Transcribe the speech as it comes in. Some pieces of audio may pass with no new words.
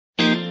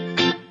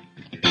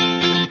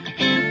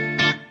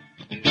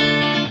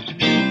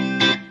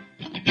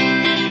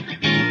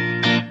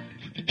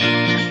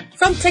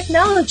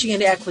technology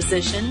and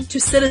acquisition to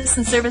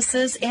citizen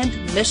services and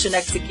mission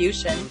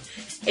execution.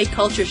 A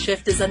culture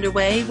shift is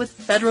underway with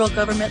federal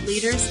government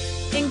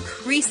leaders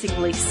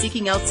increasingly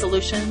seeking out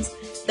solutions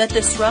that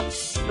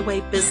disrupt the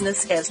way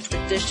business has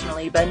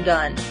traditionally been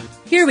done.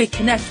 Here we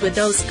connect with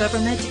those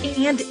government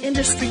and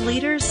industry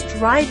leaders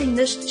driving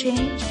this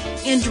change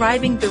and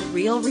driving the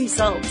real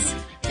results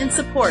in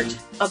support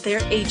of their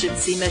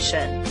agency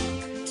mission.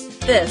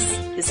 This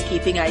is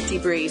Keeping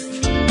IT Brief.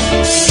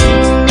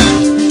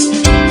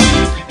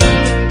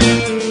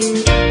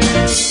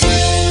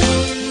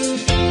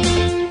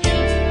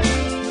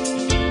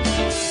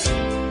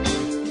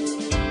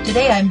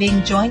 Today I'm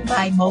being joined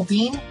by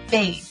Mobeen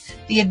Baid,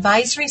 the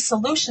Advisory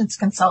Solutions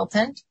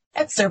Consultant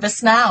at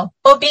ServiceNow.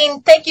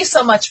 Mobeen, thank you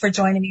so much for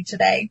joining me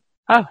today.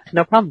 Oh,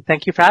 no problem.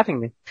 Thank you for having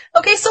me.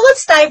 Okay, so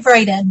let's dive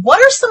right in. What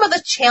are some of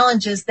the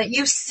challenges that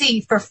you see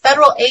for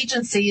federal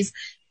agencies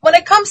when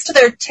it comes to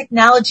their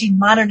technology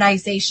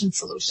modernization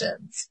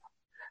solutions?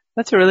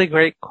 That's a really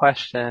great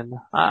question.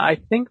 I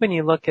think when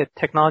you look at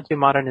technology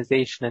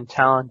modernization and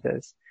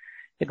challenges,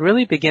 it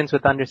really begins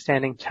with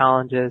understanding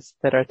challenges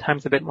that are at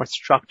times a bit more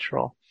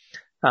structural.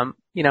 A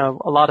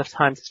lot of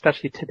times,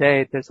 especially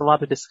today, there's a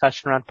lot of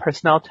discussion around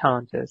personnel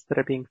challenges that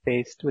are being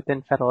faced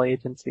within federal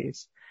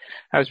agencies.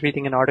 I was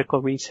reading an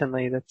article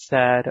recently that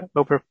said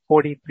over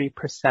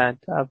 43%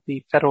 of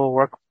the federal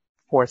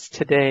workforce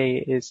today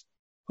is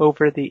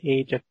over the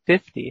age of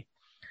 50,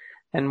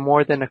 and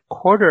more than a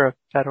quarter of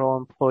federal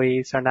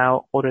employees are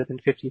now older than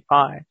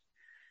 55.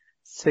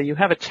 So you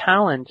have a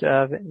challenge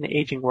of an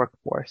aging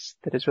workforce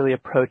that is really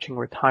approaching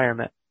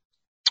retirement.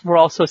 We're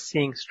also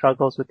seeing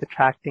struggles with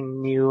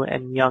attracting new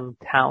and young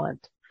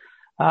talent.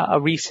 A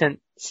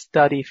recent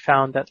study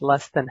found that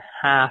less than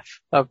half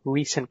of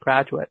recent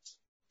graduates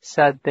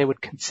said they would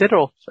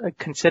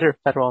consider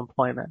federal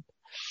employment.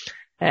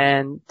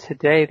 And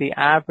today, the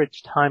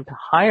average time to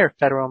hire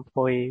federal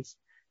employees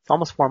is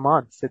almost 4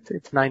 months.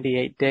 It's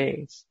 98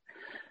 days.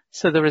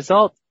 So the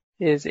result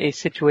is a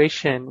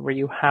situation where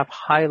you have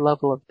high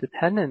level of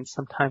dependence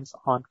sometimes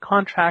on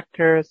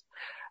contractors.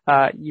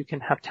 You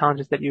can have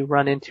challenges that you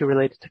run into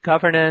related to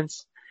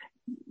governance.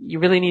 You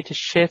really need to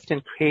shift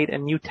and create a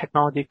new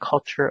technology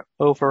culture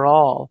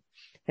overall,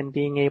 and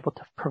being able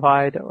to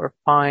provide or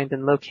find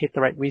and locate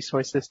the right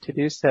resources to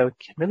do so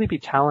can really be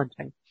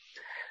challenging.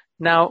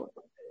 Now,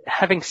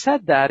 having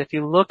said that, if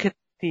you look at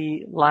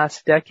the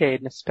last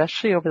decade, and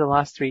especially over the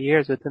last 3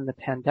 years within the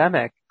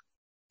pandemic,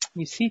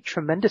 you see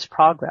tremendous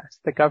progress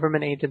that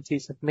government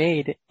agencies have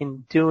made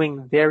in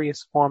doing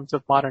various forms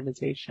of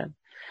modernization.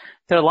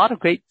 There are a lot of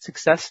great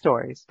success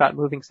stories about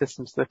moving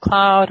systems to the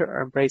cloud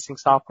or embracing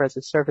software as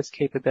a service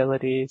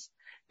capabilities,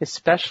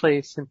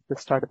 especially since the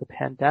start of the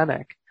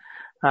pandemic.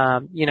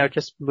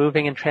 Just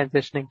moving and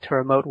transitioning to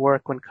remote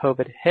work when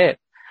COVID hit.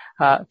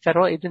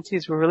 Federal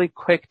agencies were really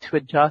quick to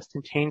adjust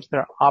and change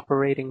their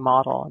operating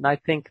model. And I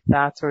think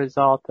that's a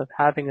result of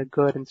having a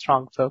good and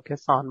strong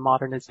focus on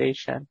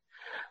modernization.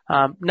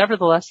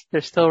 Nevertheless,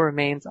 there still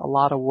remains a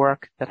lot of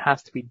work that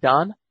has to be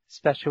done,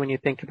 especially when you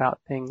think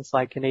about things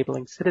like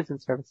enabling citizen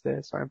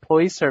services or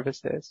employee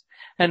services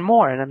and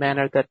more in a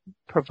manner that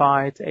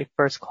provides a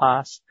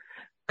first-class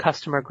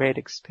customer-grade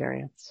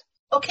experience.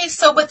 Okay,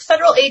 so with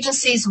federal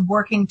agencies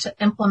working to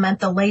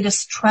implement the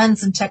latest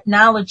trends in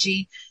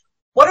technology,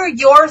 what are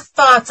your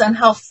thoughts on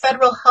how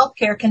federal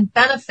healthcare can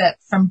benefit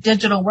from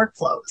digital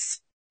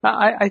workflows?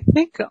 I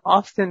think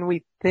often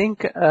we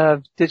think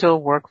of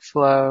digital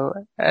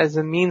workflow as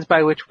a means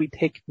by which we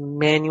take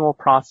manual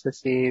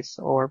processes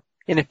or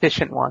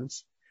inefficient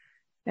ones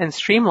and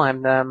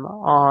streamline them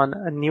on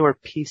a newer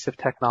piece of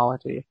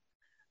technology.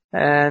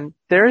 And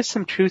there is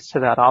some truth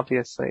to that,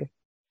 obviously.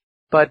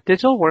 But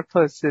digital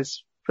workflows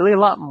is really a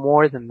lot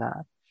more than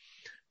that.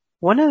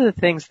 One of the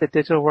things that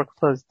digital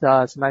workflows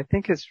does, and I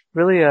think is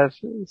really of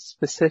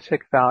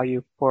specific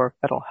value for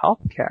federal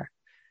healthcare,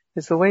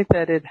 is the way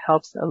that it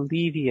helps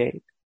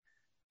alleviate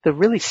the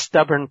really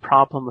stubborn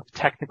problem of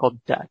technical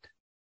debt.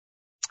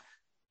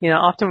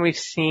 Often we've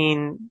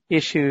seen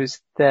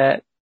issues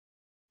that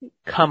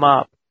come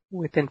up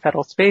within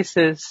federal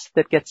spaces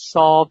that get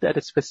solved at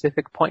a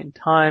specific point in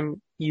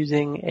time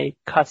using a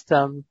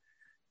custom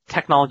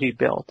technology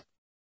build.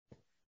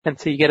 And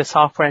so you get a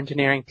software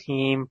engineering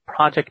team,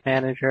 project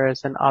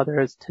managers, and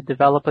others to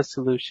develop a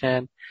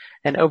solution.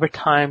 And over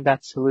time,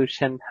 that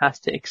solution has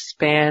to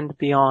expand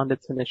beyond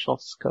its initial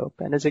scope.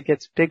 And as it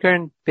gets bigger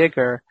and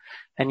bigger,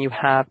 and you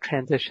have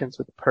transitions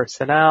with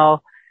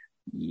personnel,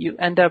 you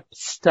end up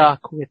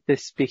stuck with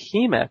this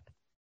behemoth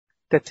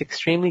that's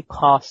extremely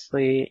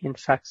costly,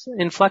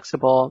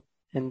 inflexible,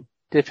 and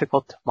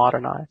difficult to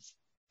modernize.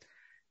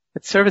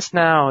 At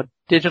ServiceNow,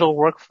 digital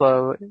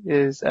workflow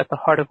is at the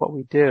heart of what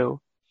we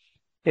do.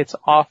 It's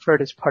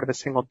offered as part of a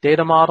single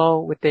data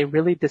model with a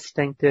really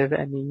distinctive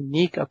and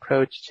unique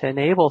approach to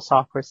enable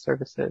software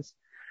services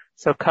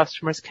so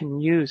customers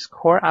can use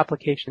core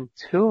application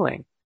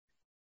tooling,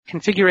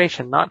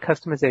 configuration, not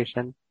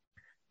customization,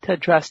 to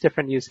address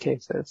different use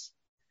cases.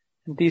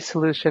 And these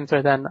solutions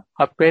are then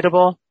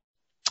upgradable.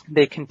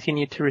 They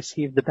continue to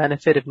receive the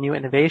benefit of new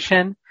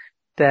innovation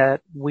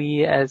that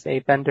we as a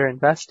vendor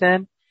invest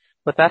in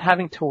without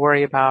having to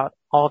worry about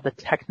all the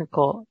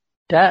technical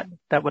debt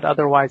that would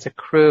otherwise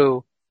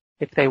accrue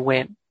if they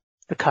went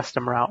the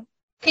custom route.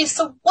 Okay,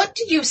 so what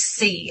do you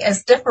see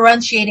as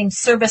differentiating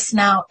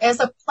ServiceNow as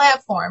a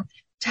platform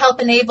to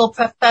help enable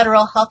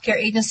federal healthcare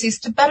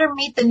agencies to better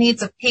meet the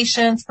needs of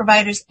patients,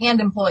 providers, and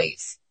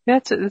employees? Yeah,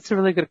 that's a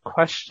really good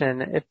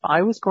question. If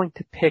I was going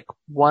to pick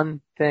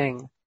one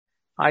thing,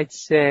 I'd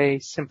say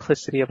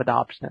simplicity of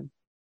adoption.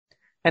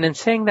 And in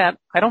saying that,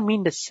 I don't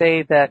mean to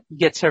say that you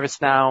get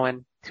ServiceNow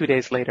and 2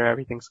 days later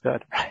everything's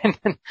good, right?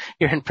 And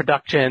you're in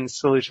production,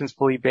 solutions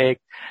fully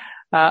baked.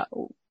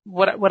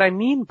 What I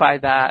mean by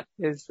that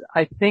is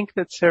I think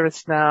that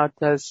ServiceNow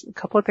does a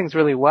couple of things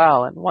really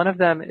well. And one of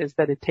them is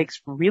that it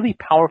takes really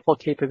powerful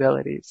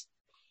capabilities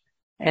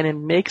and it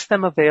makes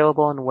them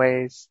available in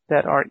ways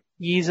that are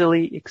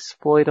easily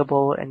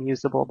exploitable and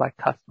usable by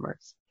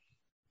customers.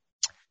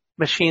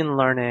 Machine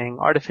learning,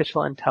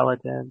 artificial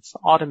intelligence,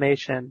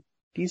 automation,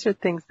 these are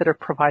things that are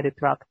provided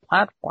throughout the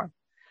platform.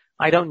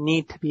 I don't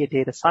need to be a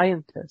data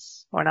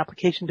scientist or an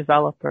application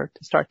developer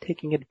to start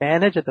taking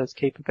advantage of those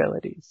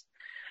capabilities.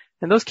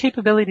 And those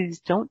capabilities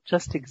don't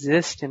just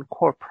exist in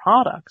core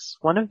products.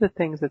 One of the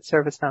things that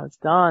ServiceNow has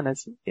done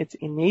is it's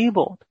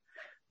enabled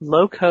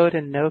low-code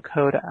and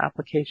no-code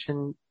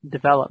application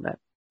development,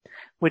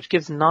 which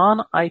gives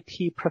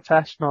non-IT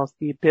professionals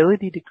the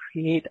ability to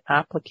create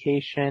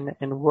application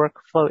and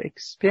workflow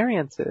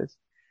experiences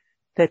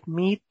that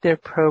meet their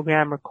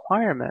program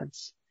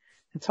requirements.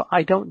 And so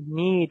I don't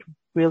need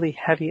really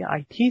heavy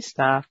IT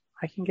staff.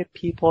 I can get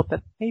people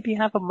that maybe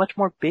have a much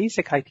more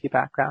basic IT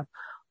background,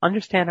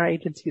 understand our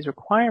agency's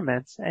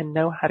requirements, and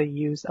know how to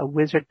use a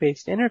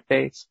wizard-based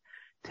interface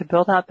to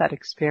build out that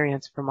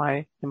experience for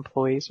my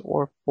employees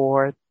or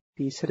for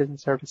the citizen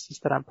services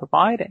that I'm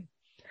providing.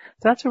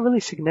 So that's a really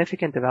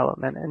significant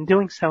development, and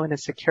doing so in a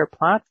secure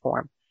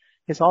platform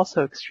is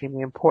also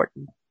extremely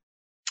important.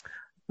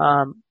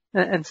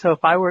 And so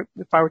if I were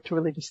to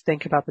really just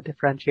think about the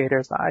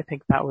differentiators, I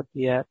think that would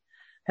be it.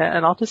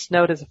 And I'll just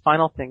note as a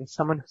final thing, as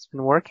someone who's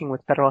been working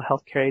with federal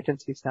healthcare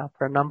agencies now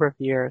for a number of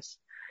years,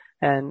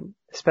 and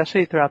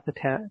especially throughout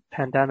the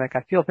pandemic,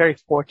 I feel very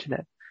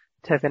fortunate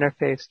to have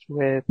interfaced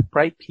with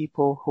bright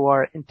people who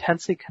are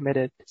intensely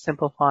committed to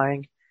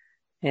simplifying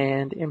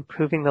and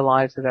improving the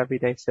lives of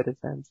everyday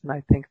citizens. And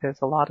I think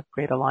there's a lot of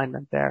great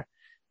alignment there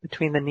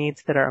between the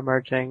needs that are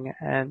emerging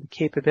and the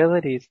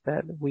capabilities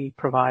that we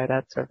provide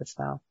at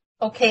ServiceNow.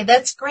 Okay,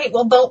 that's great.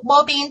 Well,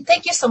 Mobean,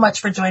 thank you so much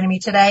for joining me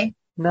today.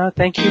 No,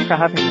 thank you for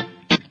having me.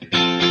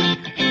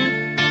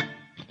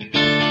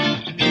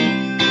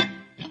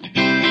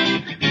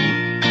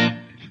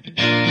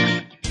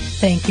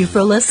 Thank you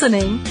for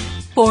listening.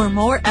 For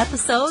more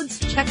episodes,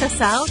 check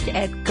us out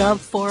at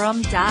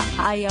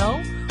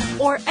govforum.io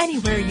or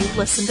anywhere you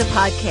listen to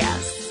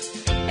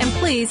podcasts. And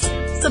please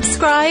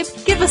subscribe,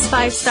 give us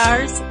 5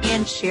 stars,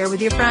 and share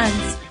with your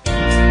friends.